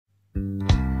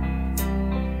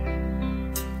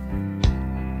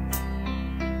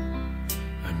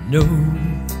know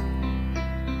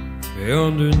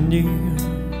beyond the near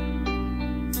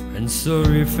and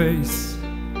sorry face,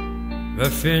 the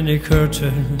thin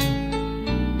curtain,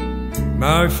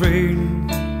 my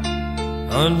friend,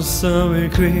 on sorry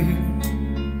queen,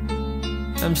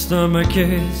 I'm stomach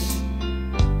ache,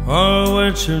 all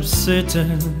what you're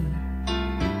sitting,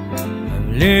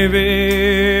 I'm living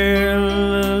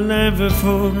never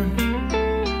for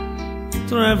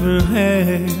travel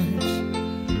heads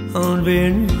on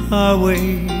the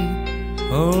highway,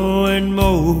 oh and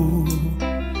more,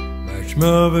 much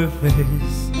more of a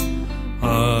face.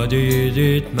 I did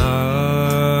it my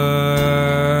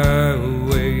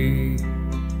way,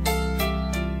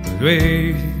 the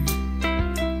way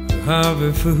to have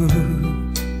a food,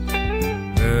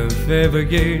 the favor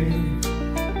gain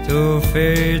to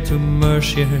fade to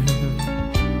motion.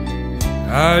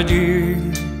 I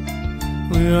did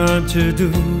we had to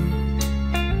do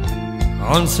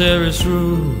on serious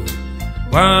rule,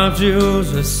 wild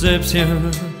views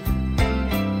reception,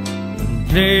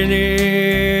 plenty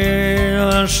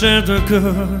of shelter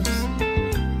cause,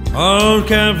 all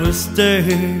canvas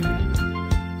stay,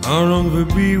 along the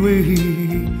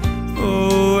B-way,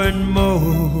 oh and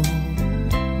more,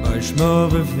 much more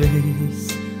of a face,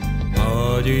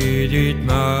 I did it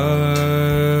my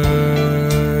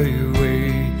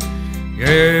way,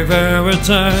 gave every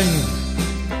time,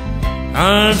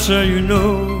 I'm sure you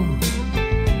know,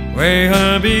 where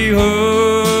I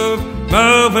behold,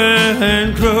 move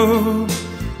and grow,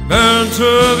 burn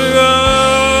through the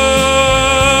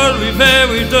world, we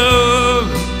very dove,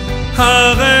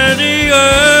 already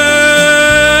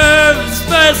earth,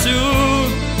 special,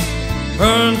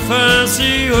 burn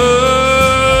fancy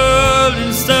all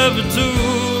in stuff too,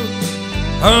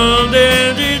 and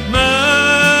then it my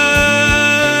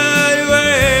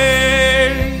way.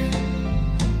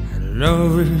 I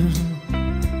love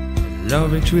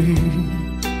it,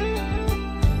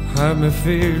 have me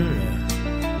feel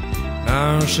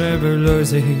I'm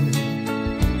losing.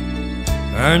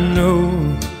 I know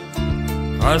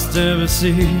I still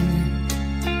see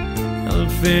I'll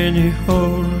finish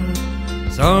whole,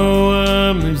 so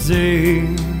I'm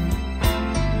using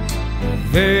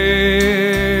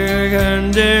vague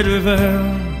and deliver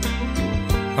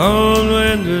on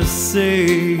when to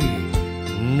say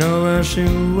no I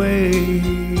should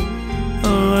wait.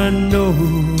 Oh I know,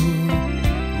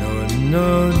 no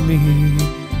not me,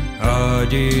 I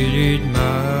did it my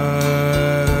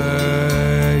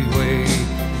way.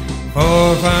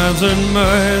 4,000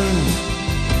 miles,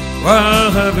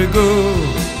 while have we go?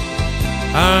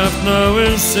 I've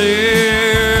never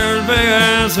sailed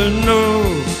as I know,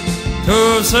 to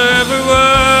save the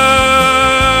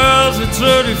world, it's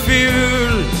really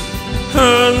feel I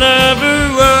never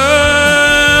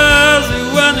was the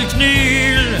one to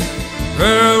kneel, a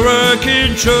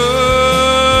rocking show,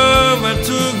 I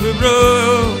took the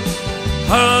blow,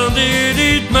 I did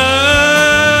it my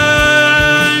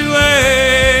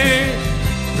way,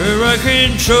 a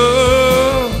rocking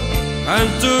show, I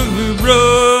took the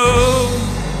blow,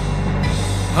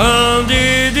 I did